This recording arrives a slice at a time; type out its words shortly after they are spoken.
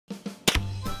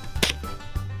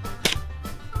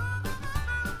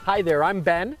Hi there, I'm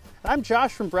Ben. I'm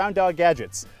Josh from Brown Dog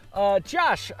Gadgets.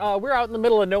 Josh, we're out in the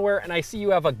middle of nowhere and I see you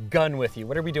have a gun with you.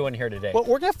 What are we doing here today? Well,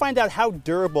 we're going to find out how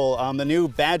durable the new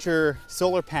Badger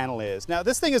solar panel is. Now,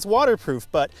 this thing is waterproof,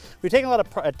 but we've taken a lot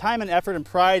of time and effort and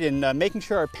pride in making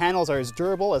sure our panels are as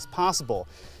durable as possible.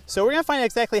 So we're going to find out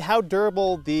exactly how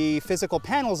durable the physical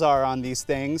panels are on these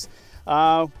things.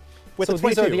 So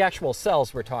these are the actual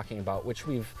cells we're talking about, which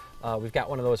we've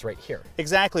got one of those right here.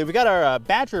 Exactly. We got our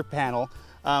Badger panel.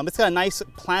 It's got a nice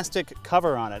plastic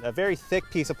cover on it, a very thick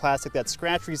piece of plastic that's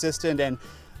scratch resistant and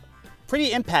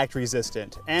pretty impact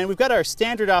resistant. And we've got our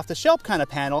standard off-the-shelf kind of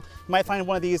panel. You might find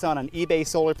one of these on an eBay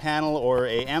solar panel or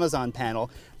an Amazon panel.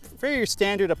 Very your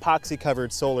standard epoxy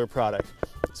covered solar product.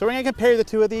 So we're going to compare the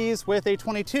two of these with a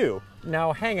 22.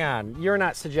 Now hang on, you're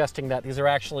not suggesting that these are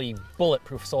actually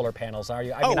bulletproof solar panels, are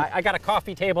you? I mean, I got a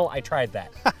coffee table, I tried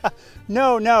that.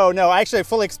 No. Actually, I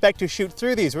fully expect to shoot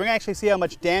through these. We're going to actually see how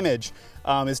much damage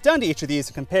is done to each of these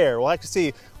to compare. We'll actually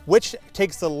see which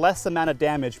takes the less amount of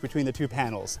damage between the two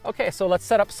panels. Okay, so let's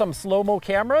set up some slow-mo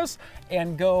cameras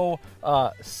and go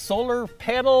solar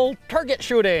panel target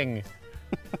shooting.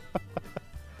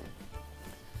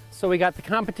 So we got the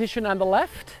competition on the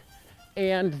left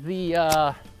and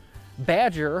the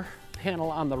Badger panel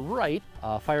on the right,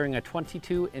 firing a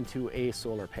 22 into a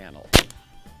solar panel.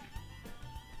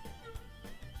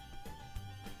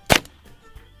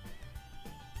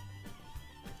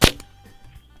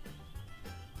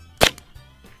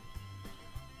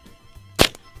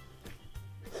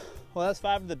 Well, that's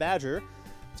 5 in the Badger.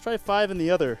 Let's try 5 in the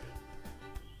other.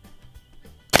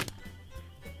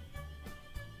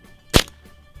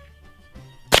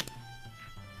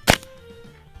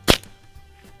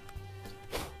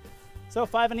 So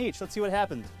 5 in each. Let's see what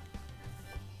happens.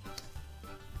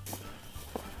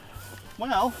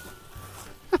 Well,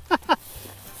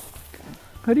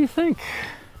 what do you think?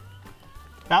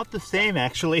 About the same,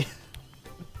 actually.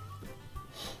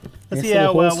 Let's see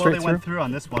how well they went through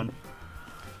on this one.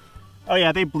 Oh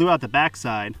yeah, they blew out the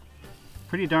backside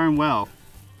pretty darn well.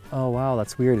 Oh wow,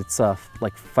 that's weird. It's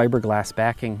like fiberglass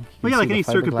backing. Well, yeah, like any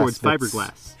circuit board's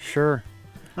fiberglass. Sure.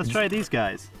 Let's try these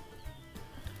guys.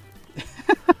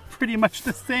 Pretty much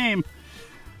the same.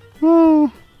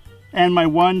 And my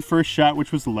one first shot,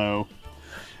 which was low.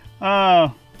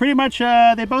 Pretty much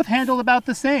they both handled about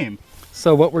the same.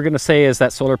 So what we're going to say is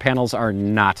that solar panels are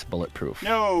not bulletproof.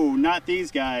 No, not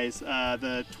these guys.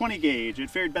 The 20 gauge,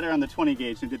 it fared better on the 20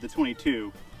 gauge than did the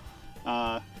 22.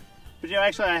 But you know,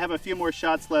 actually I have a few more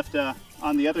shots left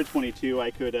on the other 22. I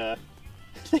could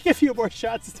take a few more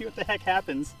shots to see what the heck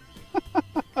happens.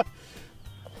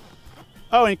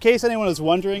 Oh, in case anyone was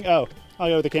wondering, I'll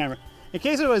go with the camera. In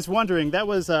case anyone was wondering, that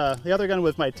was the other gun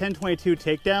was my 1022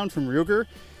 takedown from Ruger,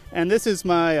 and this is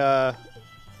my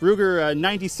Ruger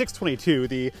 9622,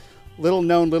 the little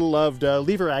known, little loved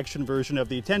lever action version of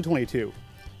the 1022,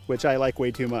 which I like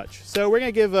way too much. So we're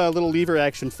gonna give a little lever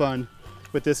action fun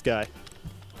with this guy.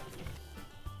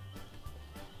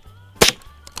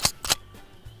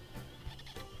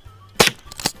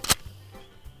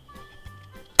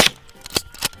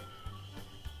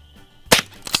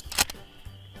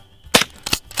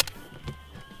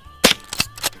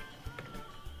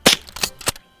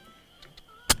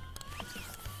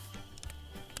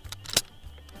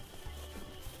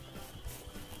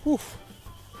 Oof.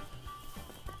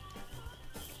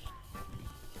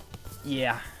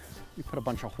 Yeah, you put a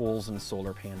bunch of holes in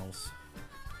solar panels.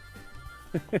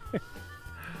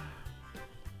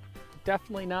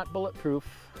 Definitely not bulletproof.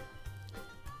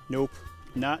 Nope,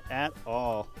 not at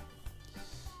all.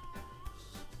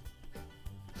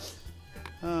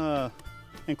 And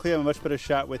clearly I'm a much better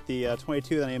shot with the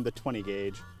 22 than I am the 20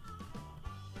 gauge.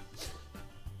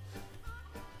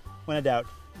 When in doubt,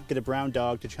 get a brown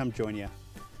dog to come join you.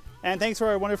 And thanks to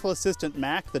our wonderful assistant,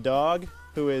 Mac, the dog,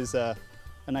 who is a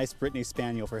nice Brittany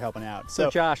Spaniel, for helping out.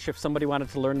 So Josh, if somebody wanted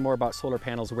to learn more about solar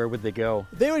panels, where would they go?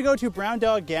 They would go to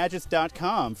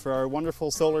browndoggadgets.com for our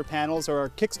wonderful solar panels, or our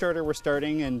Kickstarter we're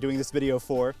starting and doing this video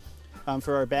for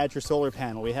our Badger solar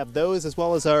panel. We have those as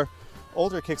well as our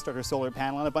older Kickstarter solar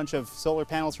panel and a bunch of solar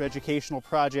panels for educational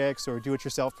projects or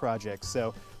do-it-yourself projects.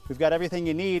 So we've got everything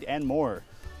you need and more.